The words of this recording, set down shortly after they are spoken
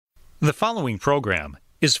The following program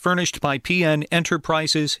is furnished by PN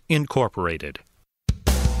Enterprises, Incorporated.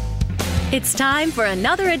 It's time for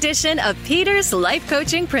another edition of Peter's Life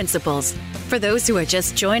Coaching Principles. For those who are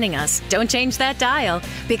just joining us, don't change that dial,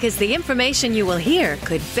 because the information you will hear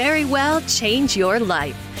could very well change your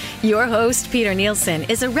life. Your host, Peter Nielsen,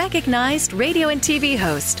 is a recognized radio and TV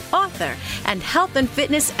host, author, and health and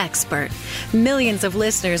fitness expert. Millions of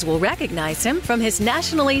listeners will recognize him from his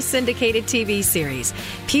nationally syndicated TV series,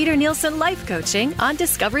 Peter Nielsen Life Coaching on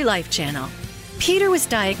Discovery Life Channel. Peter was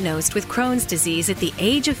diagnosed with Crohn's disease at the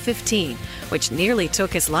age of 15, which nearly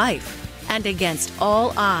took his life. And against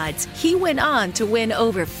all odds, he went on to win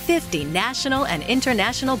over 50 national and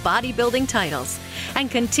international bodybuilding titles, and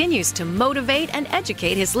continues to motivate and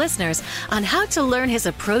educate his listeners on how to learn his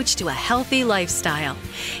approach to a healthy lifestyle.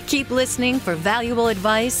 Keep listening for valuable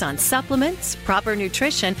advice on supplements, proper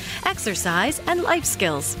nutrition, exercise, and life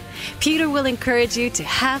skills. Peter will encourage you to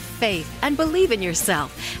have faith and believe in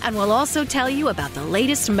yourself, and will also tell you about the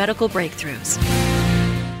latest medical breakthroughs.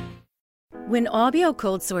 When Aubio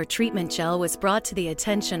Cold Sore Treatment Gel was brought to the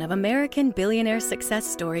attention of American billionaire success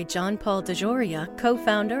story John Paul DeJoria,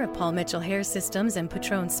 co-founder of Paul Mitchell Hair Systems and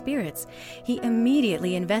Patron Spirits, he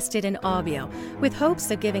immediately invested in Aubio with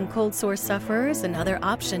hopes of giving cold sore sufferers another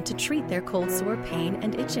option to treat their cold sore pain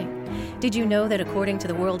and itching. Did you know that according to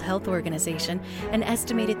the World Health Organization, an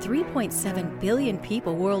estimated 3.7 billion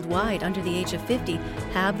people worldwide under the age of 50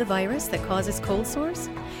 have the virus that causes cold sores?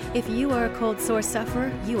 If you are a cold sore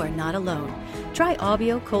sufferer, you are not alone. Try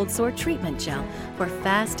Aubio Cold Sore Treatment Gel for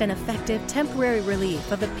fast and effective temporary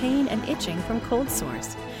relief of the pain and itching from cold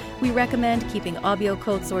sores. We recommend keeping Aubio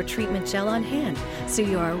Cold Sore Treatment Gel on hand so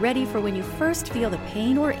you are ready for when you first feel the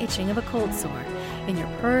pain or itching of a cold sore. In your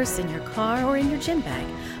purse, in your car, or in your gym bag,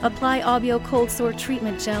 apply Aubio Cold Sore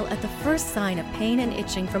Treatment Gel at the first sign of pain and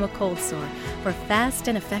itching from a cold sore for fast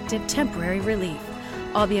and effective temporary relief.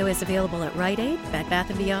 Aubio is available at Rite Aid, Bed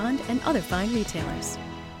Bath & Beyond, and other fine retailers.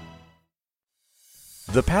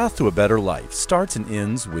 The path to a better life starts and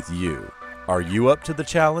ends with you. Are you up to the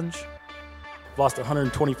challenge? Lost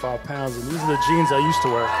 125 pounds, and these are the jeans I used to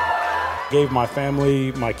wear. Gave my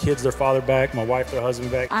family, my kids, their father back, my wife, their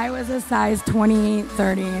husband back. I was a size 28,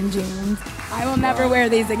 30 in jeans. I will never wear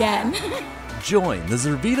these again. Join the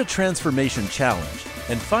Zurvita Transformation Challenge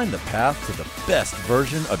and find the path to the best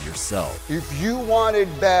version of yourself. If you want it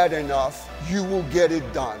bad enough, you will get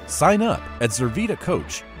it done. Sign up at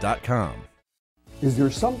ZurvitaCoach.com. Is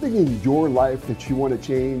there something in your life that you want to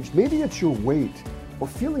change? Maybe it's your weight or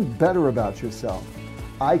feeling better about yourself.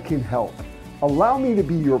 I can help. Allow me to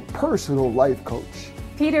be your personal life coach.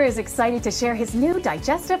 Peter is excited to share his new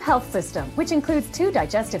digestive health system, which includes 2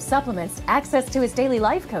 digestive supplements, access to his daily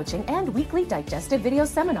life coaching, and weekly digestive video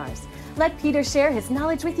seminars. Let Peter share his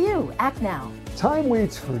knowledge with you. Act now. Time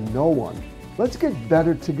waits for no one. Let's get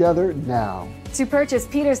better together now. To purchase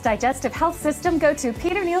Peter's digestive health system, go to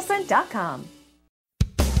peternielsen.com.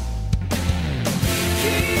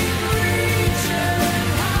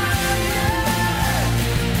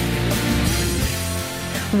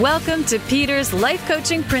 Welcome to Peter's Life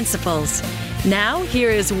Coaching Principles. Now, here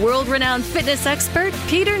is world-renowned fitness expert,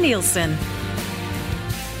 Peter Nielsen.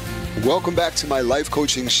 Welcome back to my life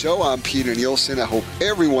coaching show. I'm Peter Nielsen. I hope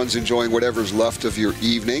everyone's enjoying whatever's left of your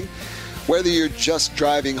evening. Whether you're just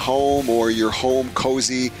driving home or you're home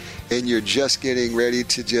cozy and you're just getting ready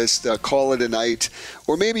to just call it a night,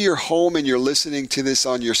 or maybe you're home and you're listening to this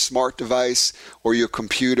on your smart device or your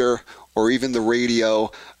computer or even the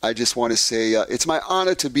radio, I just want to say it's my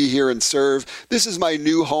honor to be here and serve. This is my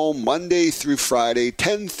new home Monday through Friday,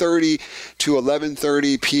 10:30 to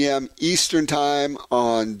 11:30 p.m. Eastern Time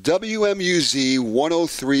on WMUZ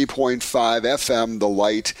 103.5 FM, The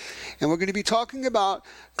Light. And we're going to be talking about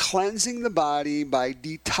cleansing the body by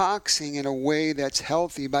detoxing in a way that's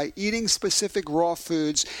healthy, by eating specific raw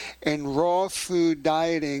foods. And raw food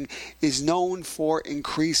dieting is known for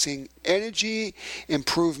increasing energy,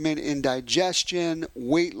 improvement in digestion,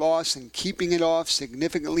 weight loss, and keeping it off,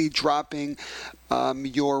 significantly dropping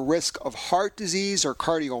your risk of heart disease or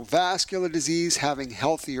cardiovascular disease, having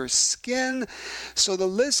healthier skin. So the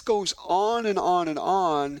list goes on and on and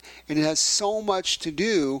on, and it has so much to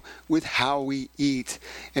do with how we eat.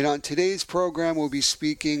 And on today's program, we'll be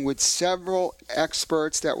speaking with several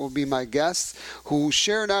experts that will be my guests who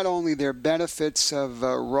share not only their benefits of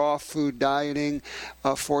raw food dieting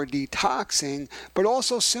for detoxing, but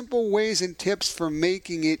also simple ways and tips for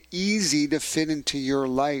making it easy to fit into your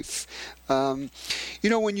life.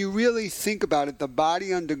 When you really think about it, the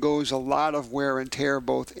body undergoes a lot of wear and tear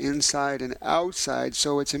both inside and outside,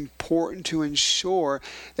 so it's important to ensure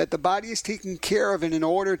that the body is taken care of in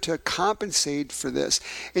order to compensate for this.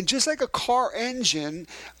 And just like a car engine,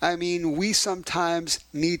 we sometimes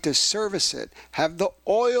need to service it, have the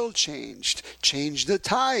oil changed, change the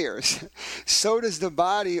tires. So does the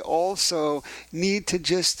body also need to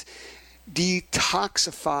just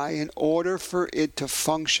detoxify in order for it to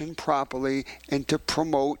function properly and to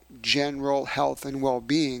promote general health and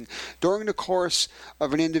well-being. During the course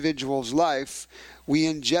of an individual's life, we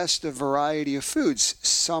ingest a variety of foods.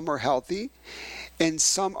 Some are healthy and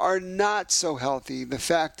some are not so healthy. The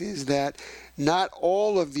fact is that not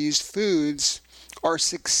all of these foods are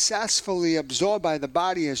successfully absorbed by the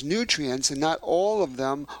body as nutrients, and not all of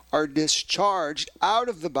them are discharged out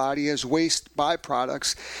of the body as waste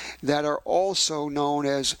byproducts that are also known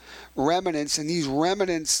as remnants, and these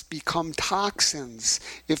remnants become toxins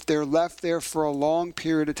if they're left there for a long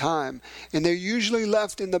period of time, and they're usually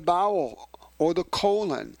left in the bowel or the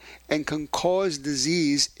colon and can cause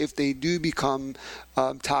disease if they do become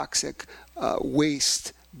toxic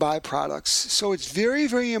waste byproducts. So it's very,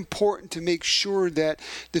 very important to make sure that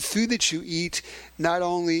the food that you eat not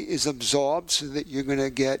only is absorbed so that you're going to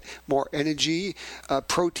get more energy,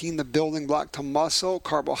 protein, the building block to muscle,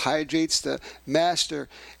 carbohydrates, the master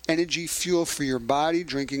energy fuel for your body,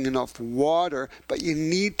 drinking enough water, but you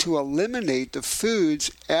need to eliminate the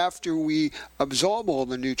foods after we absorb all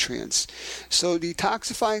the nutrients. So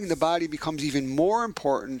detoxifying the body becomes even more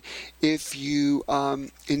important if you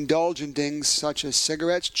indulge in things such as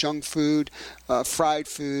cigarettes, junk food, fried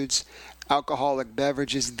foods, alcoholic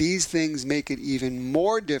beverages. These things make it even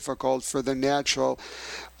more difficult for the natural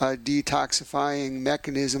detoxifying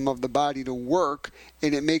mechanism of the body to work,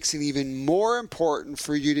 and it makes it even more important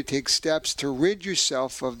for you to take steps to rid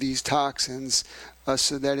yourself of these toxins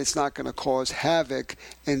so that it's not going to cause havoc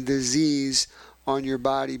and disease on your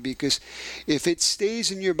body, because if it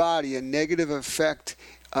stays in your body, a negative effect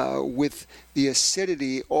with the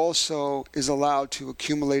acidity also is allowed to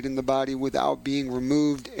accumulate in the body without being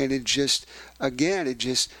removed, and it just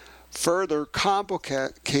further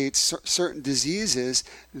complicates certain diseases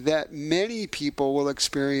that many people will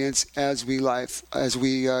experience as we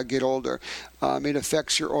get older. It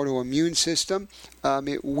affects your autoimmune system.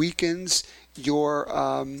 It weakens your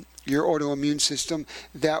autoimmune system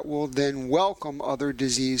that will then welcome other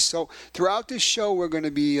disease. So throughout this show, we're going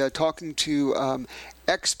to be talking to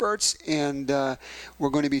experts, and we're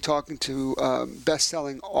going to be talking to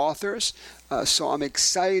best-selling authors. So I'm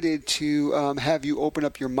excited to have you open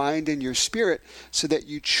up your mind and your spirit so that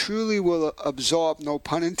you truly will absorb, no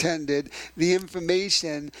pun intended, the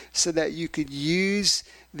information so that you could use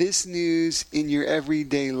this news in your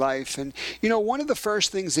everyday life. And, one of the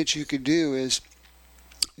first things that you could do is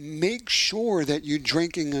make sure that you're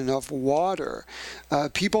drinking enough water.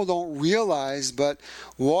 People don't realize, but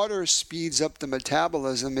water speeds up the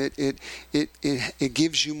metabolism. It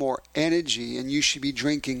gives you more energy, and you should be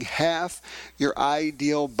drinking half your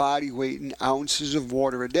ideal body weight in ounces of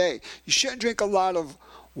water a day. You shouldn't drink a lot of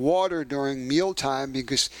water during mealtime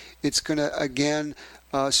because it's going to, again,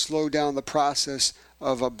 slow down the process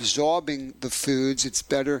of absorbing the foods. It's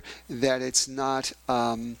better that it's not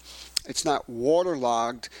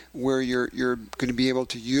waterlogged, where you're going to be able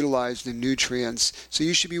to utilize the nutrients. So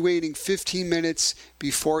you should be waiting 15 minutes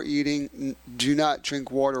before eating. Do not drink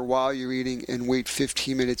water while you're eating, and wait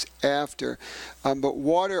 15 minutes after. But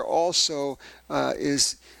water also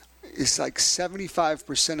is like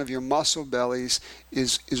 75% of your muscle bellies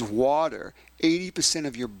is water. 80%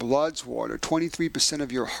 of your blood's water, 23%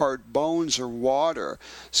 of your heart bones are water.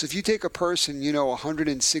 So if you take a person,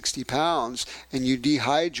 160 pounds, and you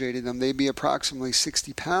dehydrated them, they'd be approximately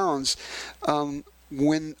 60 pounds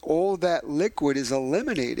when all that liquid is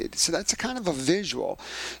eliminated. So that's a kind of a visual.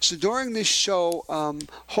 So during this show,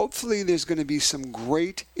 hopefully there's going to be some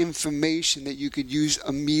great information that you could use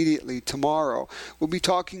immediately tomorrow. We'll be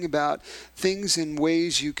talking about things and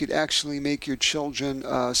ways you could actually make your children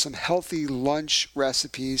some healthy lunch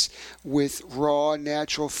recipes with raw,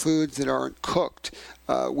 natural foods that aren't cooked,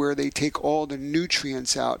 where they take all the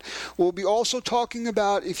nutrients out. We'll be also talking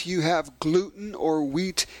about if you have gluten or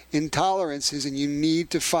wheat intolerances and you need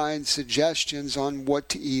to find suggestions on what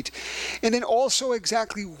to eat. And then also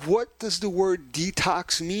exactly what does the word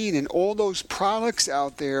detox mean, and all those products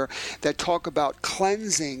out there that talk about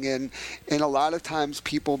cleansing, and a lot of times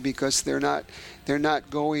people, because they're not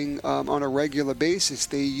going on a regular basis,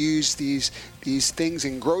 they use these things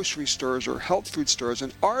in grocery stores or health food stores,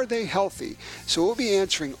 and are they healthy? So we'll be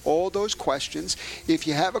answering all those questions. If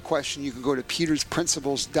you have a question, you can go to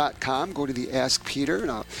petersprinciples.com, go to the Ask Peter,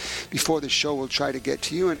 and before the show we'll try to get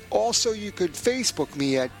to you. And also you could Facebook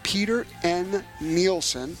me at Peter N.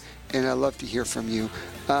 Nielsen, and I'd love to hear from you.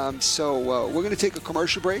 So we're going to take a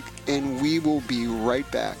commercial break, and we will be right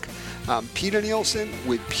back. I'm Peter Nielsen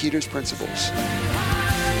with Peter's Principles.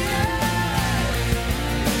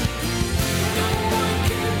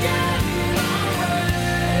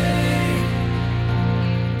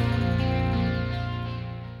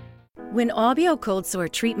 When Aubio Cold Sore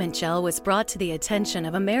Treatment Gel was brought to the attention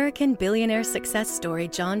of American billionaire success story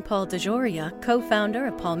John Paul DeJoria, co-founder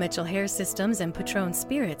of Paul Mitchell Hair Systems and Patron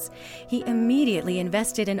Spirits, he immediately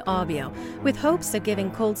invested in Aubio with hopes of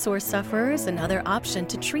giving cold sore sufferers another option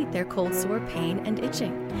to treat their cold sore pain and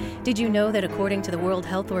itching. Did you know that according to the World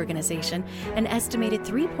Health Organization, an estimated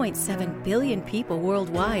 3.7 billion people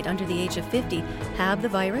worldwide under the age of 50 have the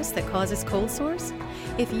virus that causes cold sores?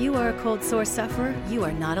 If you are a cold sore sufferer, you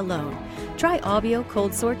are not alone. Try Aubio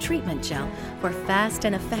Cold Sore Treatment Gel for fast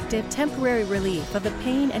and effective temporary relief of the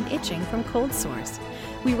pain and itching from cold sores.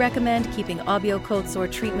 We recommend keeping Aubio Cold Sore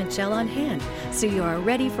Treatment Gel on hand so you are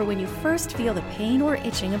ready for when you first feel the pain or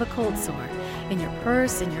itching of a cold sore. In your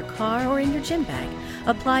purse, in your car, or in your gym bag,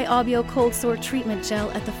 apply Aubio Cold Sore Treatment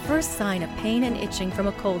Gel at the first sign of pain and itching from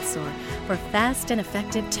a cold sore for fast and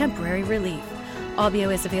effective temporary relief. Aubio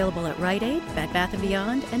is available at Rite Aid, Bed Bath &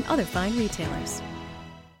 Beyond, and other fine retailers.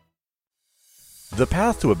 The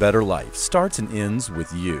path to a better life starts and ends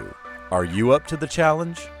with you. Are you up to the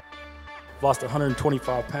challenge? Lost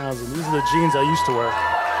 125 pounds, and these are the jeans I used to wear.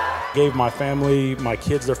 Gave my family, my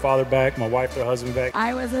kids their father back, my wife their husband back.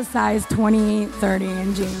 I was a size 28-30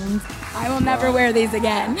 in jeans. I will never wear these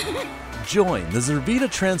again. Join the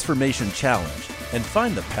Zervita Transformation Challenge and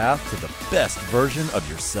find the path to the best version of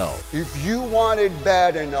yourself. If you want it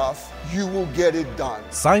bad enough, you will get it done.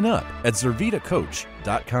 Sign up at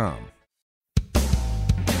ZervitaCoach.com.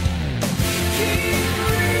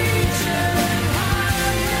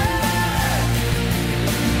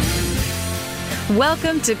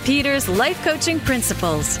 Welcome to Peter's Life Coaching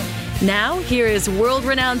Principles. Now, here is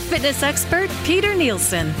world-renowned fitness expert Peter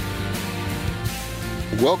Nielsen.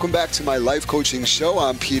 Welcome back to my life coaching show.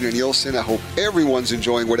 I'm Peter Nielsen. I hope everyone's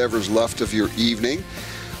enjoying whatever's left of your evening.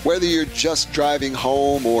 Whether you're just driving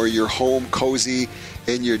home or you're home cozy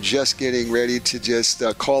and you're just getting ready to just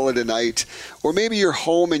call it a night, or maybe you're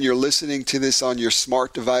home and you're listening to this on your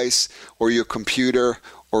smart device or your computer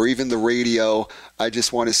or even the radio, I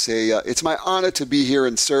just want to say it's my honor to be here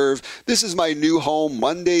and serve. This is my new home,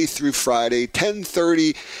 Monday through Friday,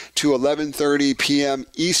 10:30 to 11:30 p.m.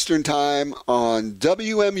 Eastern Time on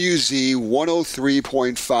WMUZ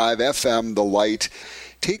 103.5 FM, The Light.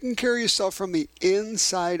 Taking care of yourself from the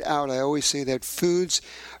inside out. I always say that foods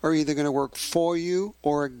are either going to work for you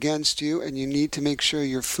or against you, and you need to make sure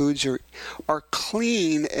your foods are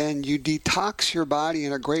clean and you detox your body.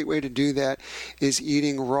 And a great way to do that is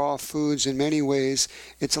eating raw foods. In many ways,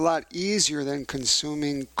 it's a lot easier than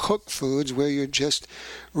consuming cooked foods where you're just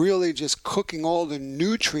really just cooking all the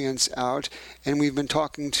nutrients out. And we've been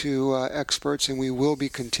talking to experts, and we will be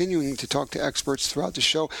continuing to talk to experts throughout the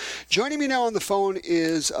show. Joining me now on the phone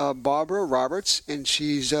is Barbara Roberts, and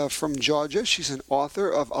she's from Georgia. She's an author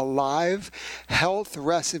of a live health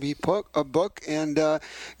recipe book. And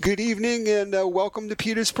good evening, and welcome to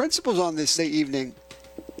Peter's Principles on this evening.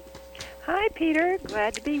 Hi, Peter.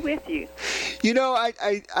 Glad to be with you. You know,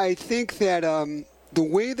 I think that the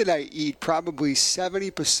way that I eat, probably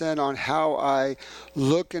 70% on how I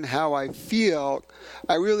look and how I feel,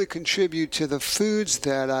 I really contribute to the foods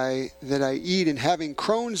that I eat. And having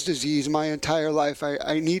Crohn's disease my entire life,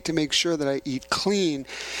 I need to make sure that I eat clean.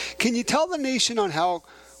 Can you tell the nation on how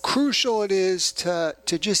crucial it is to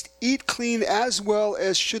just eat clean, as well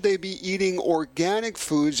as should they be eating organic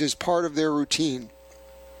foods as part of their routine?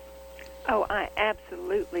 Oh, I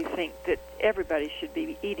absolutely think that everybody should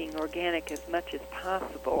be eating organic as much as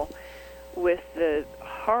possible. With the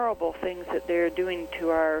horrible things that they're doing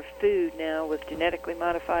to our food now with genetically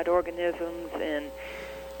modified organisms and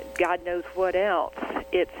God knows what else,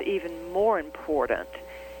 it's even more important.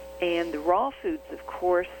 And the raw foods, of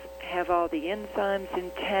course, have all the enzymes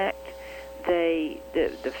intact,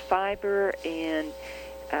 the fiber and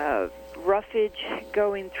roughage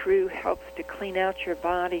going through helps to clean out your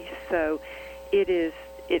body. So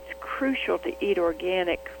it's crucial to eat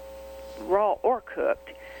organic, raw or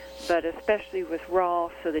cooked, but especially with raw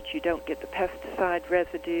so that you don't get the pesticide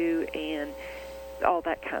residue and all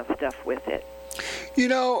that kind of stuff with it. You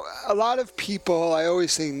know, a lot of people, I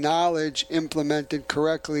always say knowledge implemented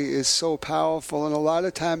correctly is so powerful. And a lot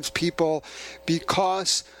of times people,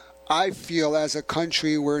 because I feel as a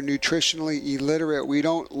country we're nutritionally illiterate. We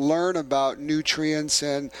don't learn about nutrients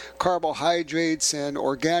and carbohydrates and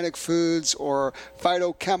organic foods or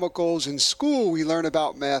phytochemicals in school. We learn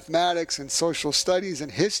about mathematics and social studies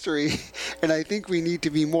and history, and I think we need to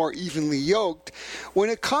be more evenly yoked. When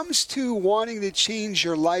it comes to wanting to change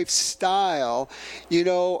your lifestyle, you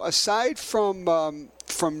know, aside from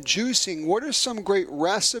juicing, what are some great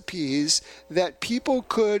recipes that people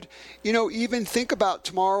could, you know, even think about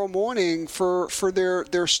tomorrow morning for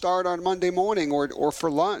their start on Monday morning or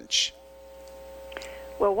for lunch?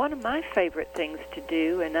 Well, one of my favorite things to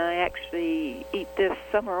do, and I actually eat this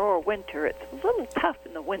summer or winter, it's a little tough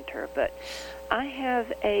in the winter, but I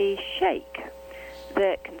have a shake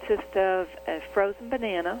that consists of a frozen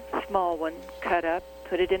banana, small one, cut up,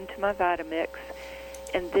 put it into my Vitamix,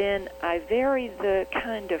 and then I vary the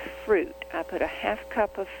kind of fruit. I put a half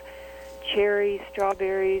cup of cherries,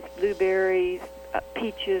 strawberries, blueberries,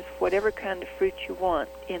 peaches, whatever kind of fruit you want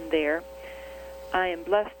in there. I am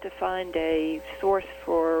blessed to find a source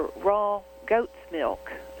for raw goat's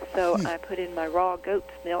milk, so I put in my raw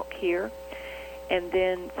goat's milk here, and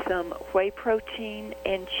then some whey protein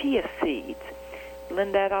and chia seeds.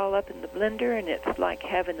 Blend that all up in the blender, and it's like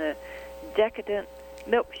having a decadent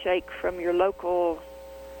milkshake from your local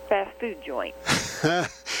fast food joint.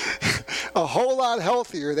 A whole lot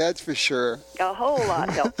healthier, that's for sure. A whole lot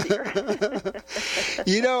healthier.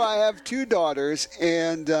 You know, I have two daughters,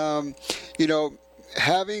 and, you know,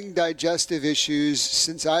 having digestive issues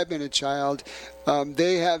since I've been a child,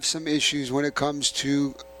 they have some issues when it comes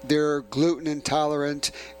to their gluten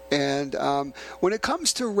intolerant. And when it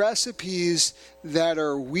comes to recipes that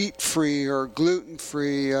are wheat-free or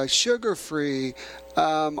gluten-free, sugar-free,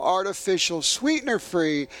 artificial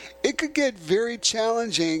sweetener-free, it could get very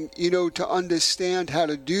challenging, you know, to understand how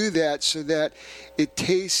to do that so that it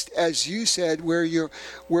tastes, as you said, where you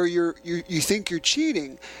think you're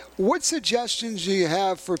cheating. What suggestions do you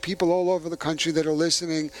have for people all over the country that are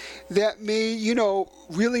listening that may, you know,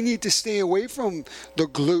 really need to stay away from the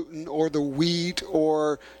gluten or the wheat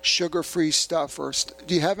or sugar-free stuff? Or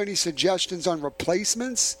do you have any suggestions on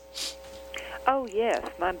replacements? Oh, yes.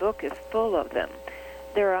 My book is full of them.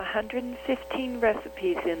 There are 115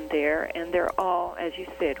 recipes in there, and they're all, as you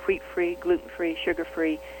said, wheat-free, gluten-free,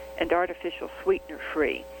 sugar-free, and artificial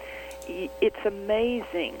sweetener-free. It's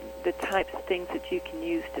amazing the types of things that you can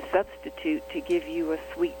use to substitute to give you a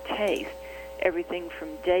sweet taste. Everything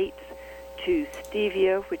from dates to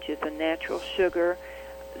stevia, which is a natural sugar,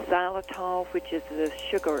 xylitol, which is the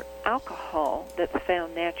sugar alcohol that's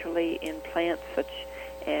found naturally in plants such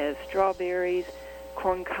as strawberries,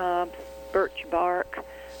 corn cobs, birch bark,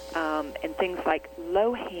 and things like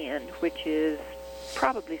lohan, which is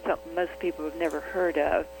probably something most people have never heard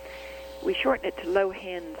of. We shorten it to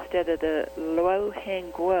lohan instead of the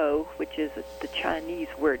lohan guo, which is the Chinese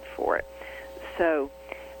word for it. So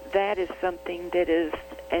that is something that is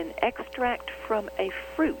an extract from a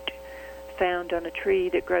fruit found on a tree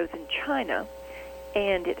that grows in China,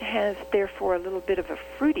 and it has, therefore, a little bit of a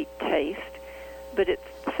fruity taste, but it's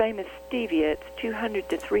the same as stevia. It's 200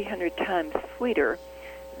 to 300 times sweeter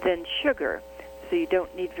than sugar, so you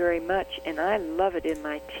don't need very much, and I love it in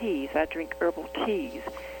my teas. I drink herbal teas,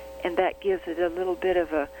 and that gives it a little bit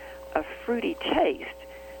of a fruity taste.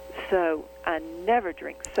 So I never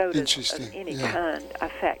drink sodas of any kind. In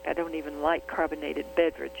fact, I don't even like carbonated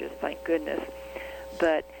beverages, thank goodness.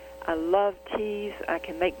 But I love teas. I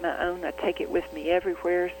can make my own. I take it with me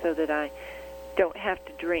everywhere so that I don't have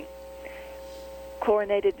to drink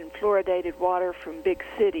chlorinated and fluoridated water from big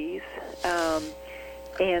cities.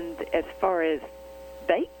 And as far as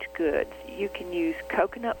baked goods, you can use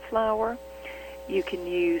coconut flour. You can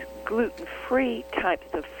use gluten-free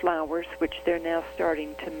types of flours, which they're now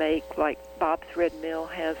starting to make, like Bob's Red Mill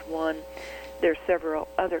has one. There are several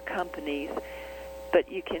other companies.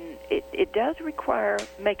 But you can. It does require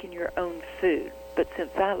making your own food. But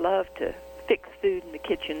since I love to fix food in the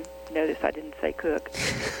kitchen, notice I didn't say cook,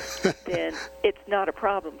 then it's not a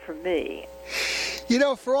problem for me. You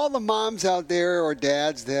know, for all the moms out there or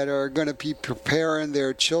dads that are going to be preparing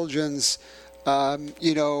their children's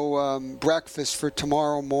breakfast for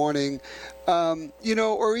tomorrow morning,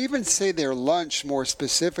 or even say their lunch more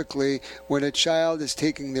specifically, when a child is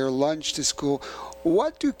taking their lunch to school,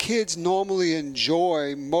 what do kids normally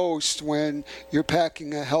enjoy most when you're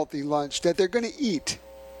packing a healthy lunch that they're going to eat?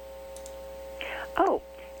 Oh,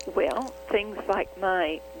 well, things like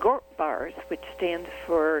my Gorp bars, which stands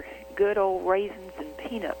for good old raisins and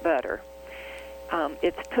peanut butter.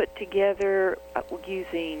 It's put together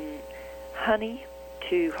using honey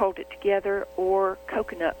to hold it together or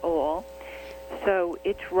coconut oil. So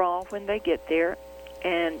it's raw when they get there.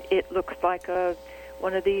 and it looks like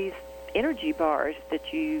one of these energy bars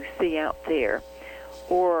that you see out there.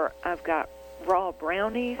 Or I've got raw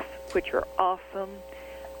brownies, which are awesome.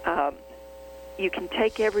 You can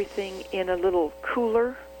take everything in a little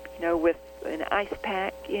cooler, with an ice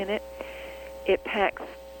pack in it. It packs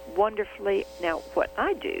wonderfully. Now, what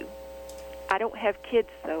I do, I don't have kids,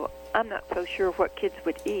 so I'm not so sure what kids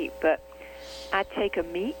would eat, but I take a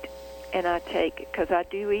meat, and because I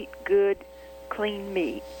do eat good, clean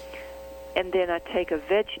meat, and then I take a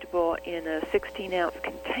vegetable in a 16-ounce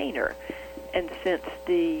container. And since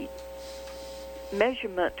the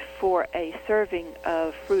measurement for a serving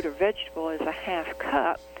of fruit or vegetable is a half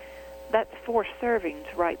cup, that's 4 servings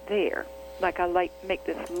right there. Like I make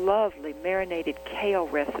this lovely marinated kale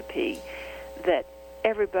recipe that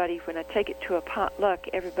everybody, when I take it to a potluck,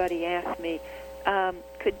 everybody asks me,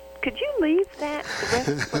 could you leave the rest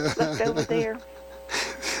of what's left over there?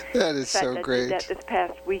 That is so great. I did that this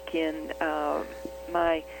past weekend.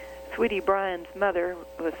 My sweetie Brian's mother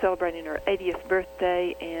was celebrating her 80th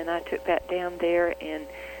birthday, and I took that down there, and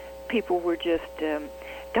people were just,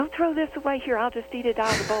 don't throw this away here, I'll just eat it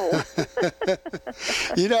out of the bowl.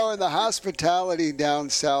 In the hospitality down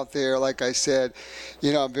south there, like I said,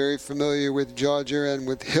 I'm very familiar with Georgia and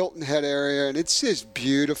with Hilton Head area, and it's just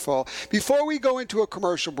beautiful. Before we go into a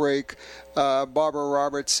commercial break, Barbara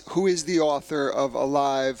Roberts, who is the author of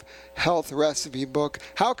Alive Health Recipe Book,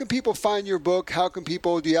 how can people find your book? Do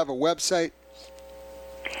you have a website?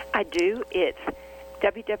 I do. It's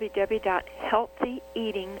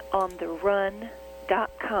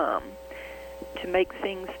www.healthyeatingontherun.com to make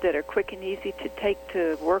things that are quick and easy to take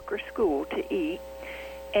to work or school to eat.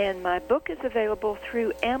 And my book is available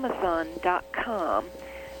through Amazon.com.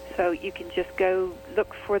 So you can just go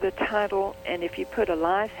look for the title, and if you put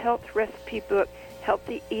Alive Health Recipe Book,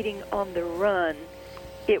 Healthy Eating on the Run,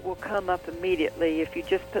 it will come up immediately. If you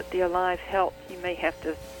just put the Alive Health, you may have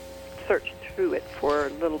to search through it for a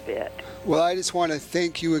little bit. Well, I just want to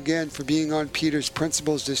thank you again for being on Peter's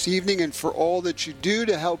Principles this evening and for all that you do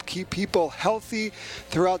to help keep people healthy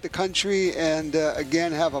throughout the country. And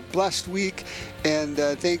again, have a blessed week. And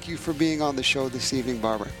thank you for being on the show this evening,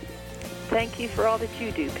 Barbara. Thank you for all that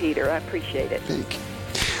you do, Peter. I appreciate it. Thank you.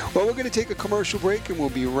 Well, we're going to take a commercial break, and we'll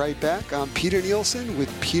be right back. I'm Peter Nielsen with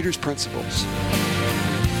Peter's Principles.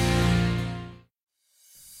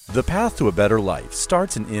 The path to a better life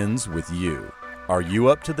starts and ends with you. Are you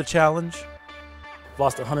up to the challenge?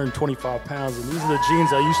 Lost 125 pounds, and these are the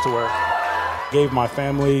jeans I used to wear. Gave my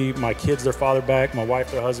family, my kids, their father back, my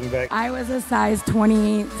wife, their husband back. I was a size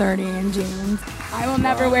 28, 30 in jeans. I will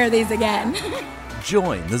never wear these again.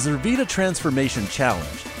 Join the Zurvita Transformation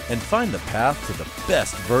Challenge and find the path to the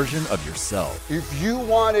best version of yourself. If you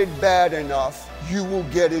want it bad enough, you will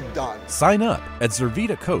get it done. Sign up at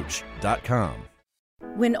ZurvitaCoach.com.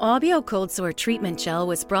 When Aubio Cold Sore Treatment Gel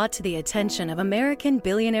was brought to the attention of American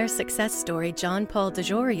billionaire success story John Paul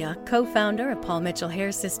DeJoria, co-founder of Paul Mitchell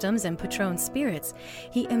Hair Systems and Patron Spirits,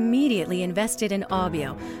 he immediately invested in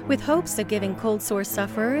Aubio with hopes of giving cold sore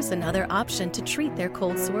sufferers another option to treat their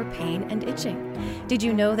cold sore pain and itching. Did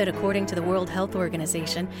you know that according to the World Health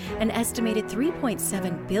Organization, an estimated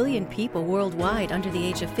 3.7 billion people worldwide under the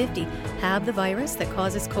age of 50 have the virus that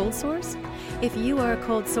causes cold sores? If you are a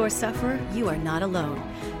cold sore sufferer, you are not alone.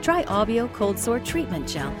 Try Aubio Cold Sore Treatment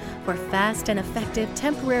Gel for fast and effective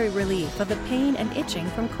temporary relief of the pain and itching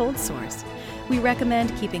from cold sores. We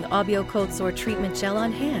recommend keeping Aubio Cold Sore Treatment Gel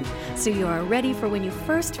on hand so you are ready for when you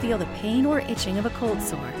first feel the pain or itching of a cold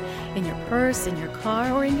sore. In your purse, in your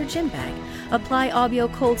car, or in your gym bag, apply Aubio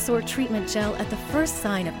Cold Sore Treatment Gel at the first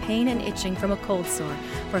sign of pain and itching from a cold sore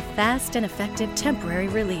for fast and effective temporary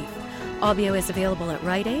relief. Aubio is available at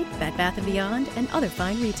Rite Aid, Bed Bath & Beyond, and other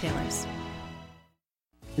fine retailers.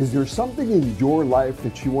 Is there something in your life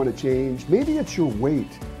that you want to change? Maybe it's your weight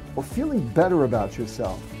or feeling better about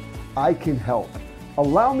yourself. I can help.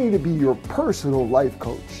 Allow me to be your personal life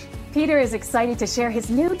coach. Peter is excited to share his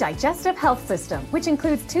new digestive health system, which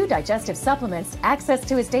includes 2 digestive supplements, access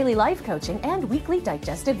to his daily life coaching, and weekly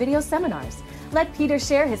digestive video seminars. Let Peter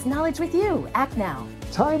share his knowledge with you. Act now.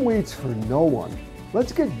 Time waits for no one.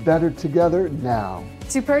 Let's get better together now.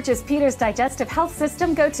 To purchase Peter's digestive health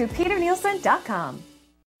system, go to peternielsen.com.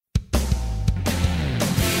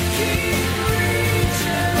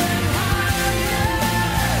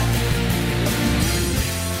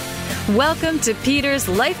 Welcome to Peter's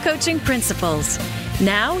Life Coaching Principles.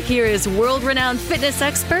 Now, here is world-renowned fitness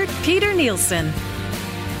expert, Peter Nielsen.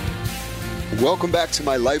 Welcome back to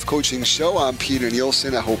my life coaching show. I'm Peter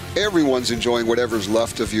Nielsen. I hope everyone's enjoying whatever's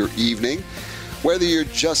left of your evening. Whether you're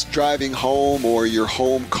just driving home or you're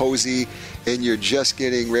home cozy and you're just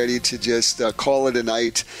getting ready to just call it a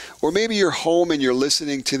night, or maybe you're home and you're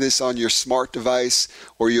listening to this on your smart device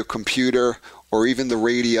or your computer or even the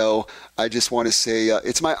radio, I just want to say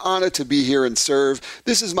it's my honor to be here and serve.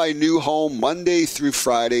 This is my new home, Monday through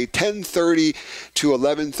Friday, 10:30 to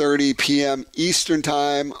 11:30 p.m. Eastern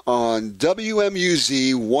Time on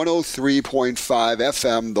WMUZ 103.5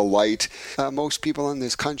 FM, The Light. Most people in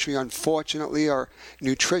this country, unfortunately, are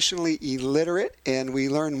nutritionally illiterate, and we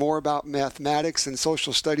learn more about mathematics and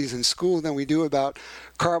social studies in school than we do about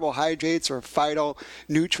carbohydrates or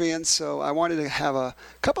phytonutrients. So I wanted to have a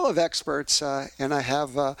couple of experts, and I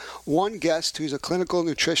have one guest who's a clinical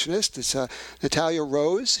nutritionist. It's Natalia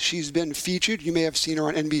Rose. She's been featured. You may have seen her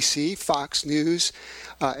on NBC, Fox News,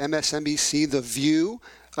 MSNBC, The View,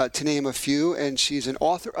 to name a few. And she's an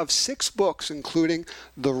author of 6 books, including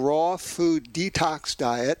The Raw Food Detox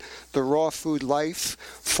Diet, The Raw Food Life,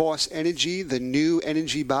 Force Energy, The New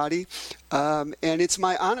Energy Body. And it's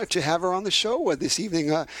my honor to have her on the show this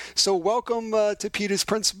evening. So welcome to Peter's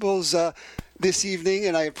Principles this evening,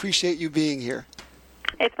 and I appreciate you being here.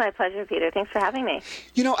 It's my pleasure, Peter. Thanks for having me.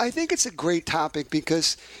 You know, I think it's a great topic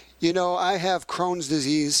because, you know, I have Crohn's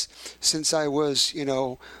disease since I was,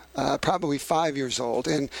 probably 5 years old.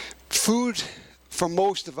 And food, for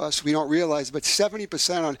most of us, we don't realize, but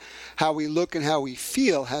 70% on how we look and how we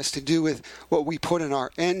feel has to do with what we put in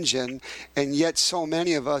our engine. And yet so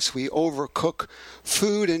many of us, we overcook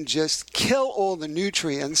food and just kill all the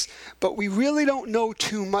nutrients, but we really don't know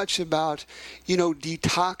too much about,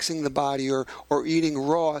 detoxing the body or eating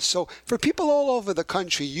raw. So for people all over the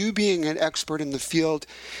country, you being an expert in the field,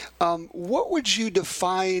 what would you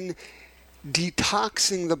define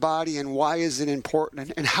detoxing the body, and why is it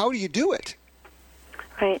important, and how do you do it?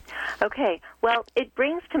 Right. Okay. Well, it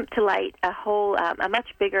brings to light a much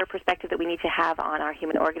bigger perspective that we need to have on our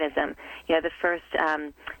human organism. The first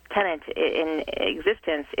tenet in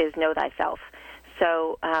existence is know thyself.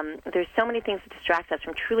 So there's so many things that distract us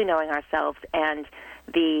from truly knowing ourselves and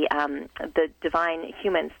the divine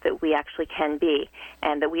humans that we actually can be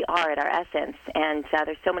and that we are at our essence. And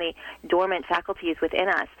there's so many dormant faculties within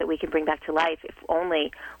us that we can bring back to life if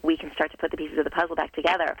only we can start to put the pieces of the puzzle back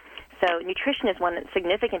together. So nutrition is one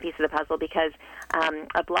significant piece of the puzzle because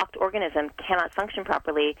a blocked organism cannot function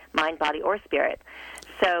properly, mind, body, or spirit.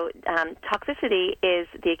 So toxicity is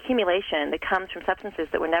the accumulation that comes from substances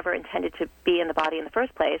that were never intended to be in the body in the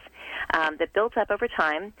first place, that built up over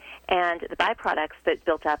time, and the byproducts that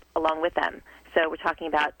built up along with them. So we're talking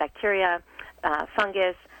about bacteria,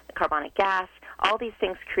 fungus, carbonic gas. All these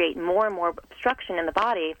things create more and more obstruction in the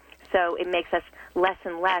body, so it makes us less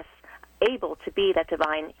and less able to be that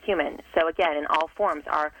divine human. So again, in all forms,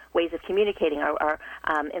 our ways of communicating, our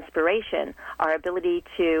inspiration, our ability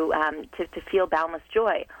to feel boundless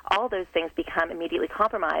joy, all those things become immediately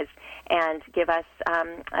compromised and give us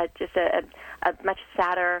just a much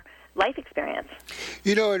sadder life experience.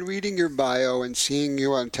 In reading your bio and seeing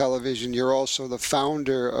you on television, you're also the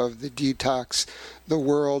founder of the Detox the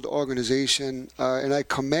World organization, and I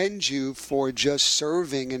commend you for just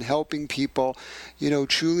serving and helping people,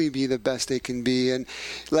 truly be the best they can be. And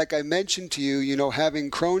like I mentioned to you, having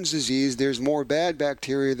Crohn's disease, there's more bad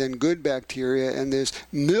bacteria than good bacteria, and there's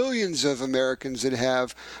millions of Americans that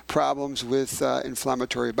have problems with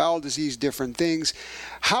inflammatory bowel disease, different things.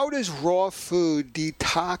 How does raw food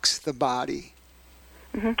detox the body?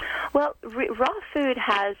 Mm-hmm. Well, raw food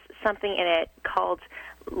has something in it called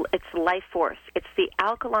it's life force. It's the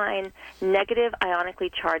alkaline, negative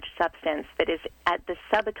ionically charged substance that is at the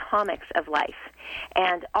subatomics of life.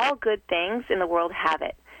 And all good things in the world have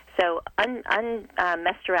it. So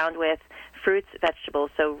messed around with fruits,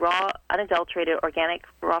 vegetables, so raw, unadulterated, organic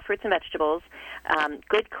raw fruits and vegetables,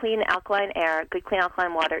 good, clean, alkaline air, good, clean,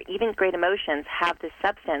 alkaline water, even great emotions have this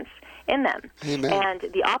substance in them. Amen.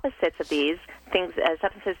 And the opposites of these things,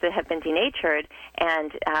 substances that have been denatured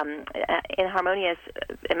and inharmonious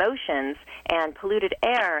emotions and polluted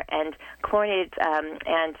air and chlorinated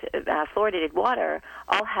and fluoridated water,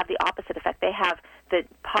 all have the opposite effect. They have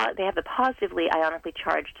the positively ionically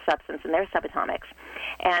charged substance in their subatomics.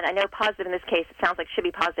 And I know positive in this case, it sounds like should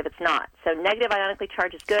be positive, it's not. So negative ionically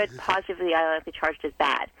charged is good, positively ionically charged is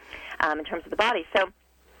bad in terms of the body. So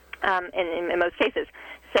in most cases.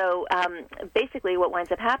 So basically what winds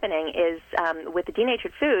up happening is with the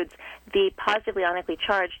denatured foods, the positively ionically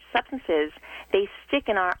charged substances, they stick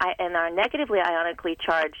in our negatively ionically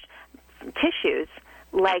charged tissues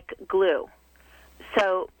like glue.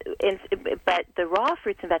 So, but the raw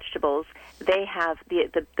fruits and vegetables, they have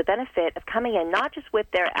the benefit of coming in not just with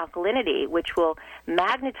their alkalinity, which will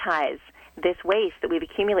magnetize this waste that we've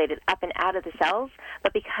accumulated up and out of the cells,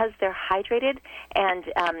 but because they're hydrated and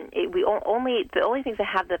the only things that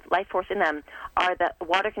have the life force in them are the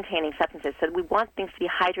water-containing substances. So we want things to be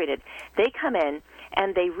hydrated. They come in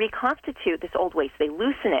and they reconstitute this old waste. They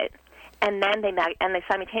loosen it, and then they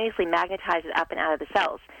simultaneously magnetize it up and out of the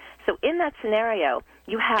cells. So in that scenario,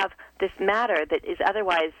 you have this matter that is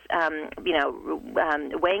otherwise,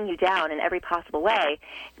 weighing you down in every possible way,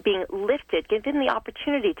 being lifted, given the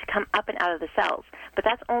opportunity to come up and out of the cells. But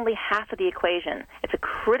that's only half of the equation. It's a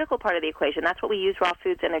critical part of the equation. That's what we use raw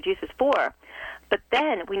foods and their juices for. But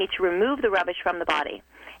then we need to remove the rubbish from the body.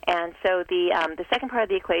 And so the second part of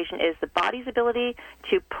the equation is the body's ability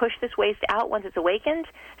to push this waste out once it's awakened.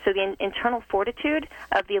 So the internal fortitude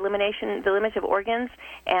of the elimination, the limits of organs,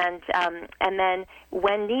 and then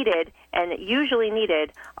when needed, and usually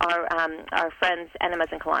needed, are our friends enemas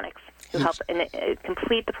and colonics who help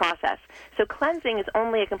complete the process. So cleansing is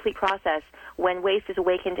only a complete process when waste is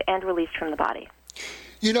awakened and released from the body.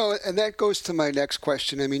 You know, and that goes to my next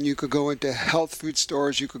question. I mean, you could go into health food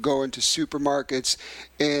stores, you could go into supermarkets,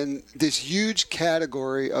 and this huge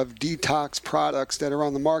category of detox products that are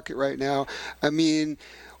on the market right now. I mean,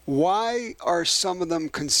 why are some of them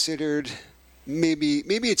considered, maybe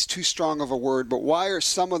it's too strong of a word, but why are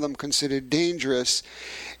some of them considered dangerous?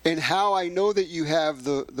 And how I know that you have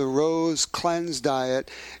the Rose Cleanse diet,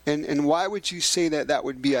 and why would you say that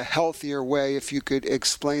would be a healthier way, if you could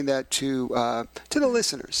explain that to the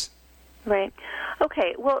listeners? Right.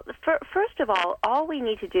 Okay. Well, first of all we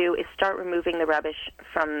need to do is start removing the rubbish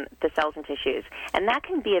from the cells and tissues. And that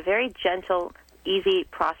can be a very gentle, easy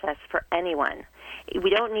process for anyone. We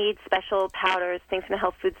don't need special powders, things from the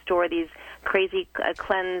health food store, these crazy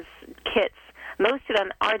cleanse kits. Most of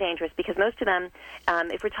them are dangerous because most of them,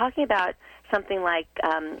 if we're talking about something like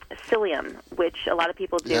psyllium, which a lot of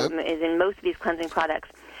people do, is in most of these cleansing products,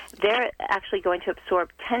 they're actually going to absorb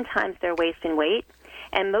 10 times their waste in weight.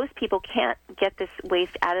 And most people can't get this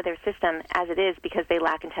waste out of their system as it is because they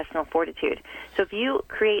lack intestinal fortitude. So if you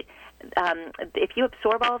if you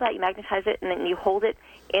absorb all of that, you magnetize it, and then you hold it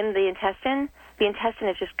in the intestine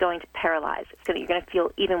is just going to paralyze. You're going to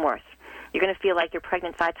feel even worse. You're going to feel like you're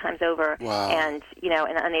pregnant 5 times over, and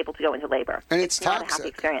unable to go into labor. And it's not toxic. a happy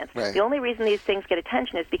experience. Right. The only reason these things get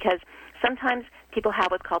attention is because sometimes people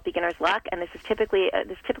have what's called beginner's luck, and this typically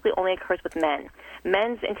only occurs with men.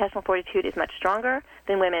 Men's intestinal fortitude is much stronger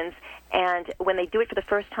than women's, and when they do it for the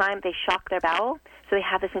first time, they shock their bowel, so they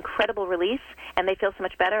have this incredible release, and they feel so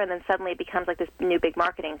much better, and then suddenly it becomes like this new big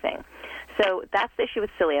marketing thing. So that's the issue with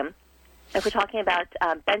psyllium. If we're talking about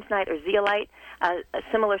bentonite or zeolite, a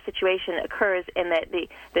similar situation occurs in that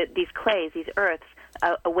these clays, these earths,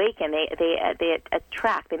 awaken. They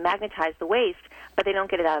attract, they magnetize the waste, but they don't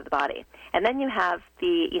get it out of the body. And then you have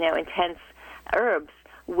the intense herbs,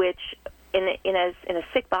 which in a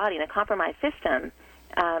sick body, in a compromised system,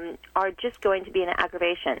 are just going to be an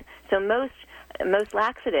aggravation. So most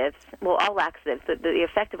laxatives, well, all laxatives, the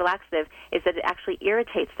effect of a laxative is that it actually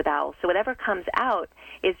irritates the bowel. So whatever comes out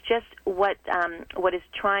is just what is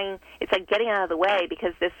trying. It's like getting out of the way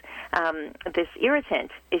because this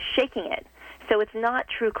irritant is shaking it. So it's not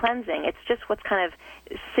true cleansing. It's just what's kind of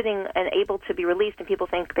sitting and able to be released, and people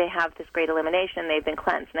think they have this great elimination and they've been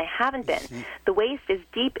cleansed, and they haven't been. Mm-hmm. The waste is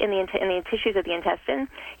deep in the tissues of the intestine.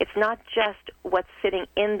 It's not just what's sitting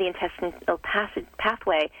in the intestinal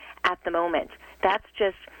pathway at the moment. That's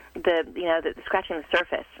just the scratching the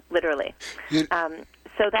surface, literally.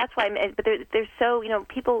 So that's why. But there's so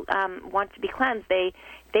people want to be cleansed. They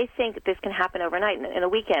think this can happen overnight. In a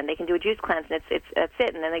weekend, they can do a juice cleanse, and that's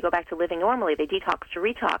it, and then they go back to living normally. They detox to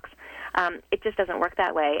retox. It just doesn't work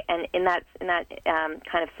that way. And in that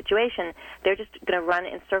kind of situation, they're just going to run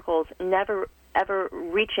in circles, never ever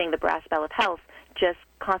reaching the brass bell of health. Just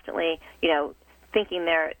constantly, thinking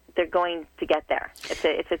they're going to get there. It's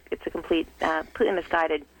a completely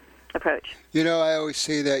misguided approach. I always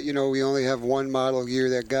say that we only have one model year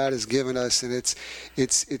that God has given us, and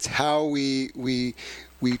it's how we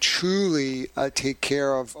truly take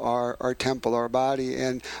care of our temple, our body.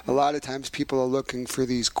 And a lot of times people are looking for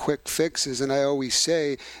these quick fixes. And I always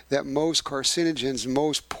say that most carcinogens,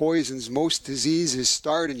 most poisons, most diseases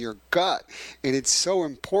start in your gut. And it's so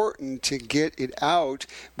important to get it out,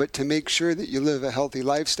 but to make sure that you live a healthy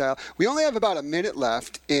lifestyle. We only have about a minute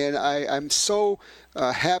left, and I'm so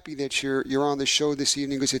happy that you're on the show this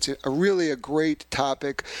evening because it's really a great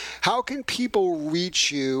topic. How can people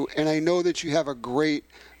reach you? And I know that you have a great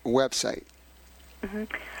website. Mm-hmm.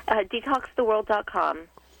 Detoxtheworld.com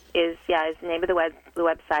is the name of the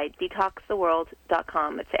website,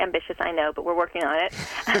 detoxtheworld.com. It's ambitious, I know, but we're working on it.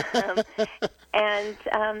 And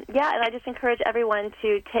I just encourage everyone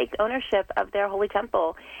to take ownership of their holy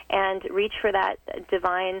temple and reach for that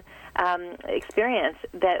divine experience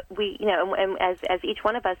that we, and as each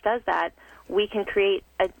one of us does that, we can create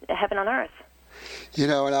a heaven on earth. And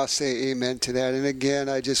I'll say amen to that. And again,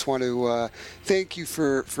 I just want to thank you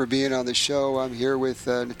for being on the show. I'm here with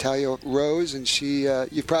Natalia Rose, and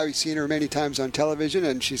you've probably seen her many times on television,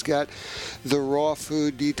 and she's got the Raw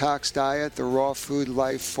Food Detox Diet, the Raw Food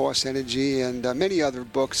Life, Force Energy, and many other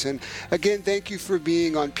books. And again, thank you for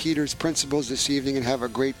being on Peter's Principles this evening, and have a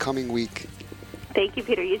great coming week. Thank you,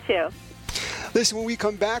 Peter. You too. Listen, when we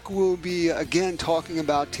come back, we'll be again talking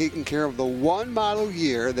about taking care of the one model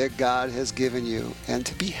year that God has given you and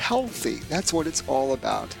to be healthy. That's what it's all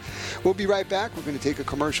about. We'll be right back. We're going to take a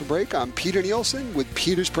commercial break. I'm Peter Nielsen with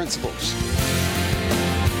Peter's Principles.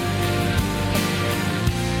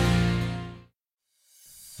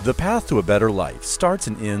 The path to a better life starts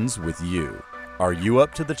and ends with you. Are you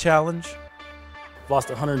up to the challenge? Lost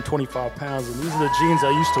 125 pounds, and these are the jeans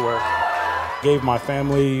I used to wear. Gave my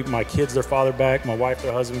family, my kids, their father back, my wife,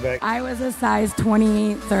 their husband back. I was a size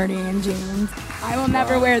 28-30 in jeans. I will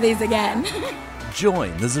never wear these again.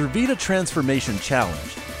 Join the Zervita Transformation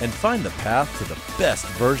Challenge and find the path to the best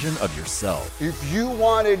version of yourself. If you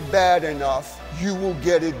want it bad enough, you will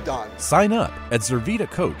get it done. Sign up at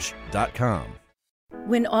ZervitaCoach.com.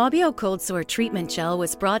 When Aubio Cold Sore Treatment Gel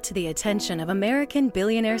was brought to the attention of American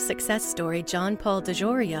billionaire success story John Paul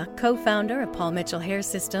DeJoria, co-founder of Paul Mitchell Hair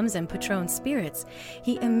Systems and Patron Spirits,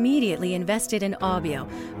 he immediately invested in Aubio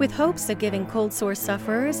with hopes of giving cold sore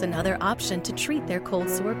sufferers another option to treat their cold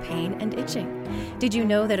sore pain and itching. Did you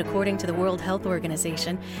know that according to the World Health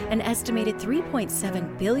Organization, an estimated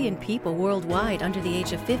 3.7 billion people worldwide under the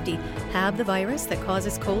age of 50 have the virus that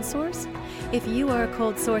causes cold sores? If you are a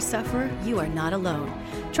cold sore sufferer, you are not alone.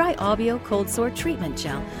 Try Aubio Cold Sore Treatment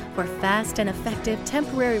Gel for fast and effective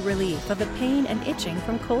temporary relief of the pain and itching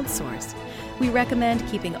from cold sores. We recommend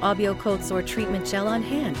keeping Aubio Cold Sore Treatment Gel on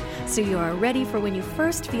hand so you are ready for when you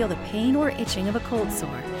first feel the pain or itching of a cold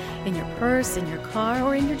sore. In your purse, in your car,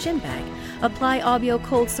 or in your gym bag, apply Aubio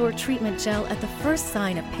Cold Sore Treatment Gel at the first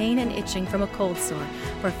sign of pain and itching from a cold sore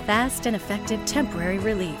for fast and effective temporary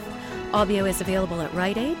relief. Aubio is available at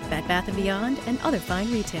Rite Aid, Bed Bath & Beyond, and other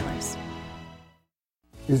fine retailers.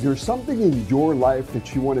 Is there something in your life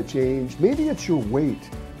that you want to change? Maybe it's your weight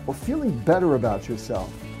or feeling better about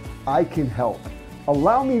yourself. I can help.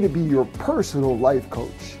 Allow me to be your personal life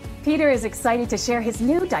coach. Peter is excited to share his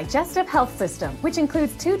new digestive health system, which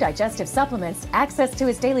includes 2 digestive supplements, access to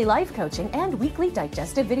his daily life coaching, and weekly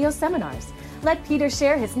digestive video seminars. Let Peter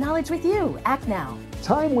share his knowledge with you. Act now.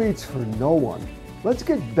 Time waits for no one. Let's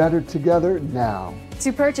get better together now.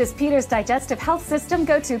 To purchase Peter's digestive health system,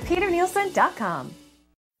 go to peternielsen.com.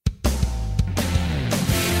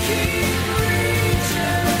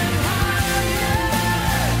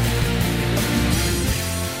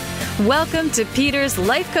 Welcome to Peter's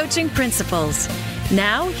Life Coaching Principles.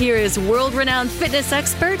 Now, here is world-renowned fitness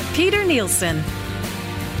expert, Peter Nielsen.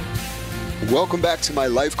 Welcome back to my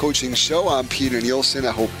life coaching show. I'm Peter Nielsen.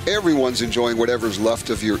 I hope everyone's enjoying whatever's left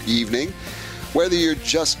of your evening. Whether you're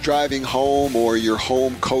just driving home or you're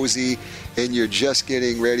home cozy and you're just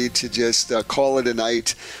getting ready to just call it a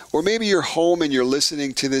night, or maybe you're home and you're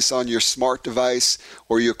listening to this on your smart device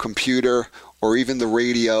or your computer or even the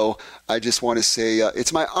radio, I just want to say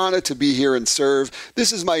it's my honor to be here and serve.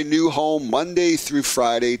 This is my new home Monday through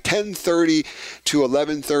Friday, 10:30 to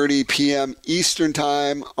 11:30 p.m. Eastern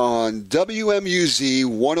Time on WMUZ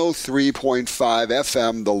 103.5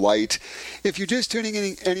 FM, The Light. If you're just tuning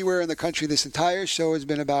in anywhere in the country, this entire show has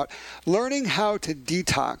been about learning how to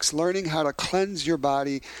detox, learning how to cleanse your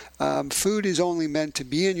body. Food is only meant to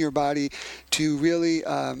be in your body to really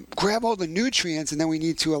grab all the nutrients, and then we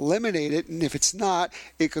need to eliminate it. And if it's not,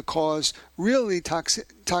 it could cause really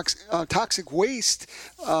toxic waste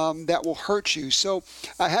that will hurt you. So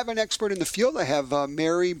I have an expert in the field. I have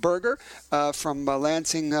Mary Berger from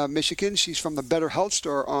Lansing, Michigan. She's from the Better Health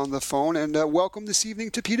Store on the phone. And welcome this evening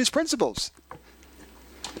to Peter's Principles.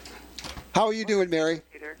 How are you doing, Mary?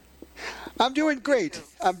 Peter. I'm doing great.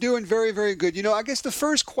 I'm doing very, very good. You know, I guess the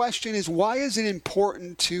first question is, why is it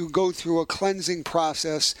important to go through a cleansing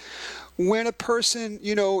process when a person,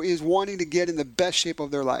 you know, is wanting to get in the best shape of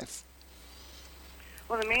their life?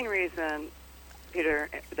 Well, the main reason, Peter,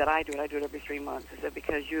 that I do it every 3 months, is that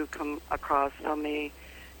because you come across so many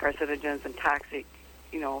carcinogens and toxic,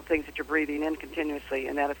 you know, things that you're breathing in continuously,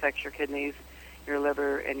 and that affects your kidneys, your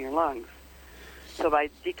liver, and your lungs. So by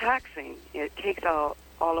detoxing, it takes out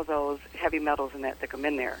all of those heavy metals and that come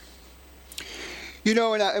in there. You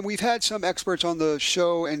know, and we've had some experts on the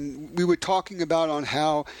show, and we were talking about on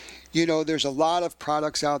how, you know, there's a lot of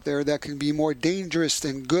products out there that can be more dangerous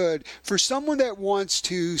than good. For someone that wants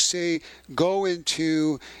to, say, go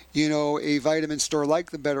into, you know, a vitamin store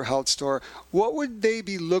like the Better Health Store, what would they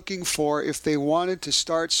be looking for if they wanted to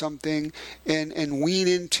start something and wean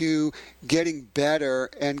into getting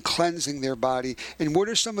better and cleansing their body? And what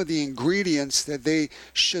are some of the ingredients that they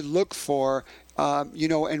should look for, you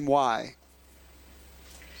know, and why?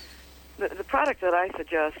 The product that I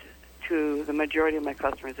suggest to the majority of my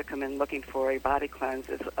customers that come in looking for a body cleanse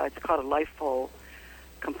is it's called a LifeFull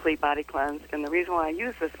Complete Body Cleanse. And the reason why I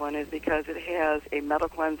use this one is because it has a metal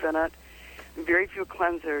cleanse in it. Very few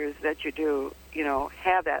cleansers that you do, you know,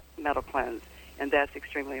 have that metal cleanse, and that's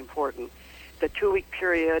extremely important. The 2-week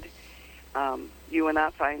period, you will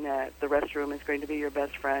not find that the restroom is going to be your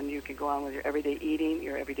best friend. You can go on with your everyday eating,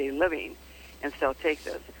 your everyday living, and still take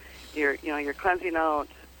this. You're cleansing out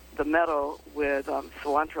the metal with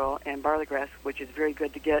cilantro and barley grass, which is very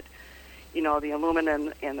good to get, you know, the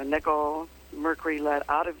aluminum and the nickel, mercury, lead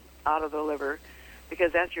out of the liver,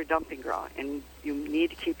 because that's your dumping ground, and you need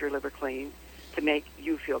to keep your liver clean to make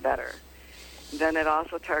you feel better. Then it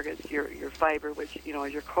also targets your fiber, which, you know,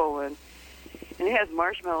 is your colon, and it has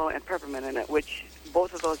marshmallow and peppermint in it, which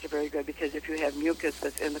both of those are very good, because if you have mucus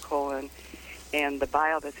that's in the colon and the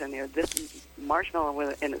bile that's in there, this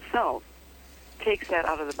marshmallow in itself takes that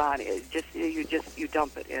out of the body. You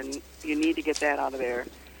dump it, and you need to get that out of there,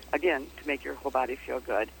 again, to make your whole body feel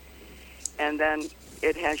good. And then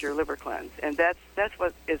it has your liver cleanse, and that's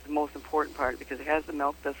what is the most important part, because it has the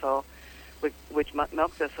milk thistle, which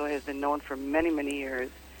milk thistle has been known for many, many years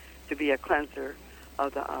to be a cleanser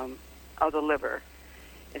of the liver.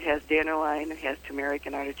 It has dandelion, it has turmeric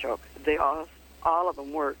and artichoke. They all of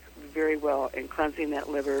them work very well in cleansing that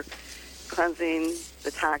liver, cleansing the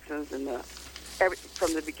toxins and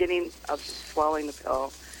from the beginning of swallowing the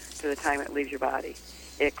pill to the time it leaves your body.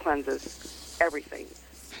 It cleanses everything.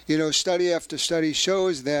 You know, study after study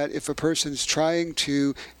shows that if a person's trying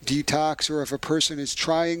to detox or if a person is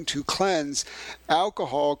trying to cleanse,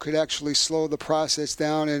 alcohol could actually slow the process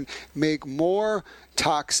down and make more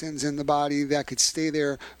toxins in the body that could stay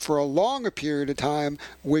there for a longer period of time,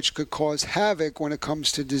 which could cause havoc when it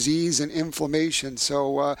comes to disease and inflammation.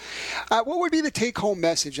 So what would be the take-home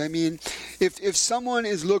message? I mean, if someone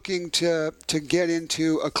is looking to get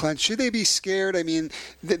into a cleanse, should they be scared? I mean,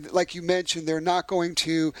 like you mentioned, they're not going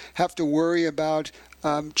to have to worry about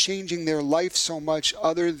changing their life so much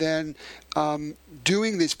other than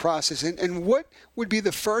doing this process. And what would be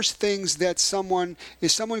the first things that is someone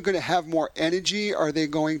going to have more energy? Are they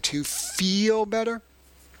going to feel better?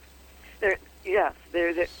 Yes,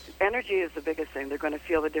 the energy is the biggest thing. They're going to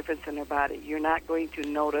feel the difference in their body. You're not going to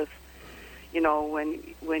notice, you know,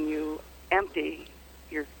 when you empty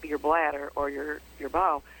your bladder or your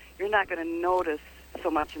bowel, you're not going to notice so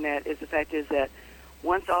much in that. The fact is that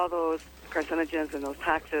once all those carcinogens and those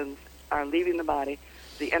toxins are leaving the body,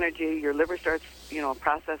 the energy, your liver starts, you know,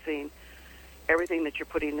 processing everything that you're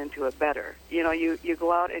putting into it better. You know, you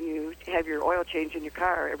go out and you have your oil change in your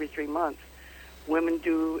car every 3 months. Women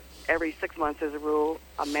do every 6 months, as a rule,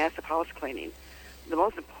 a massive house cleaning. The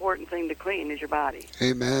most important thing to clean is your body.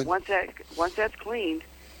 Amen. Once that's cleaned,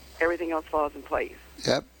 everything else falls in place.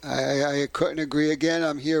 Yep, I couldn't agree. Again,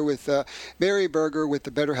 I'm here with Mary Berger with the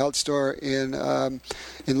Better Health Store in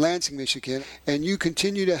Lansing, Michigan, and you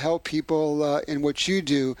continue to help people in what you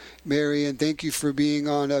do, Mary, and thank you for being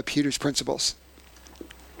on Peter's Principles.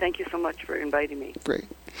 Thank you so much for inviting me. Great.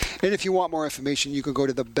 And if you want more information, you can go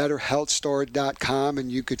to thebetterhealthstore.com,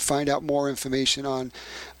 and you could find out more information on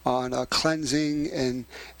cleansing and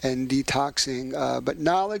detoxing. But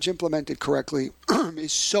knowledge implemented correctly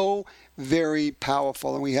is so very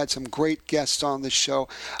powerful, and we had some great guests on this show.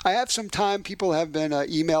 I have some time. People have been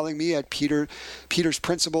emailing me at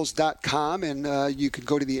petersprinciples.com, and you could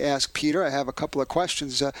go to the Ask Peter. I have a couple of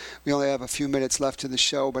questions. We only have a few minutes left to the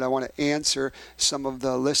show, but I want to answer some of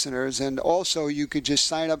the listeners. And also, you could just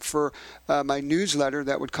sign up for my newsletter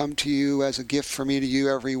that would come to you as a gift from me to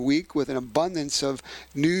you every week, with an abundance of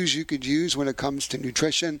news you could use when it comes to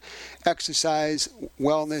nutrition, exercise,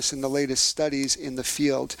 wellness, and the latest studies in the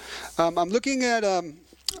field. I'm looking at a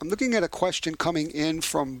question coming in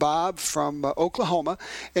from Bob from Oklahoma,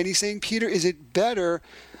 and he's saying, Peter, is it better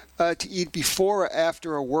to eat before or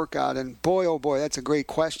after a workout? And boy, oh boy, that's a great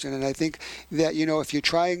question. And I think that, you know, if you're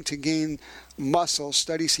trying to gain muscle,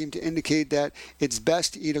 studies seem to indicate that it's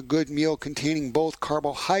best to eat a good meal containing both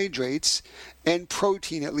carbohydrates and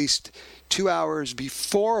protein at least 2 hours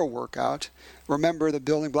before a workout. Remember, the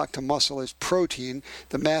building block to muscle is protein.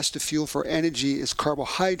 The master fuel for energy is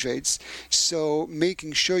carbohydrates. So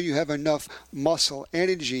making sure you have enough muscle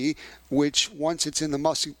energy, which once it's in the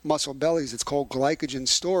muscle bellies, it's called glycogen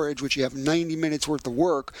storage, which you have 90 minutes worth of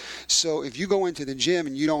work. So if you go into the gym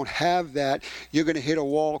and you don't have that, you're going to hit a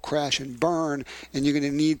wall, crash, and burn, and you're going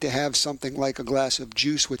to need to have something like a glass of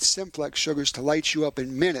juice with simplex sugars to light you up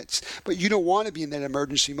in minutes. But you don't want to be in that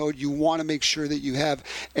emergency mode. You want to make sure that you have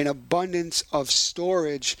an abundance of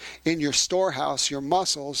storage in your storehouse, your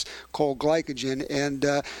muscles, called glycogen. And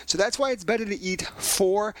so that's why it's better to eat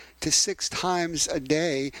 4 to 6 times a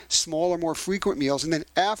day, smaller, more frequent meals. And then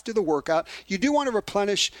after the workout, you do want to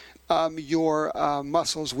replenish your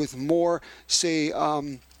muscles with more, say,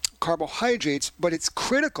 carbohydrates, but it's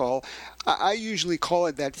critical. I usually call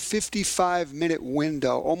it that 55-minute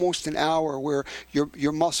window, almost an hour, where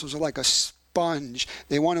your muscles are like a sponge.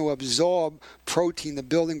 They want to absorb protein, the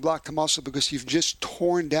building block to muscle, because you've just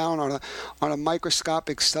torn down on a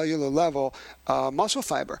microscopic cellular level muscle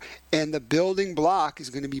fiber. And the building block is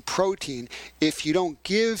going to be protein. If you don't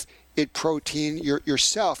give it protein,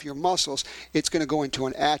 yourself, your muscles, it's going to go into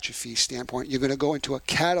an atrophy standpoint. You're going to go into a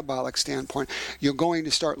catabolic standpoint. You're going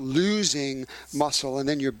to start losing muscle, and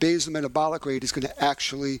then your basal metabolic rate is going to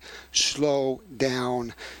actually slow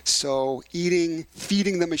down. So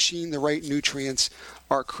feeding the machine the right nutrients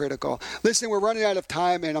are critical. Listen, we're running out of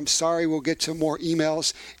time, and I'm sorry, we'll get to more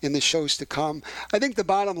emails in the shows to come. I think the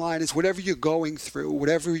bottom line is whatever you're going through,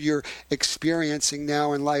 whatever you're experiencing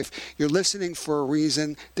now in life, you're listening for a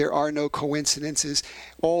reason. There are no coincidences.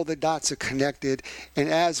 All the dots are connected. And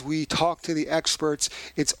as we talk to the experts,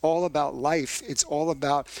 it's all about life. It's all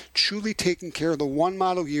about truly taking care of the one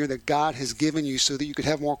model year that God has given you so that you could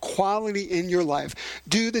have more quality in your life.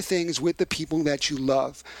 Do the things with the people that you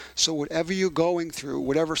love. So whatever you're going through,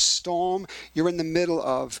 whatever storm you're in the middle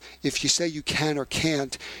of, if you say you can or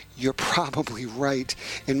can't, you're probably right.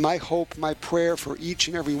 And my hope, my prayer for each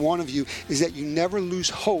and every one of you is that you never lose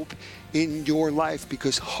hope in your life,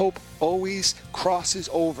 because hope always crosses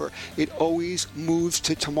over. It always moves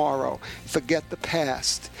to tomorrow. Forget the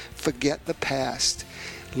past. Forget the past.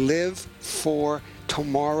 Live for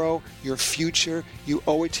tomorrow, your future. You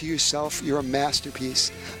owe it to yourself. You're a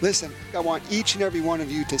masterpiece. Listen, I want each and every one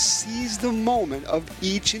of you to seize the moment of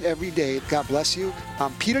each and every day. God bless you.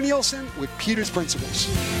 I'm Peter Nielsen with Peter's Principles.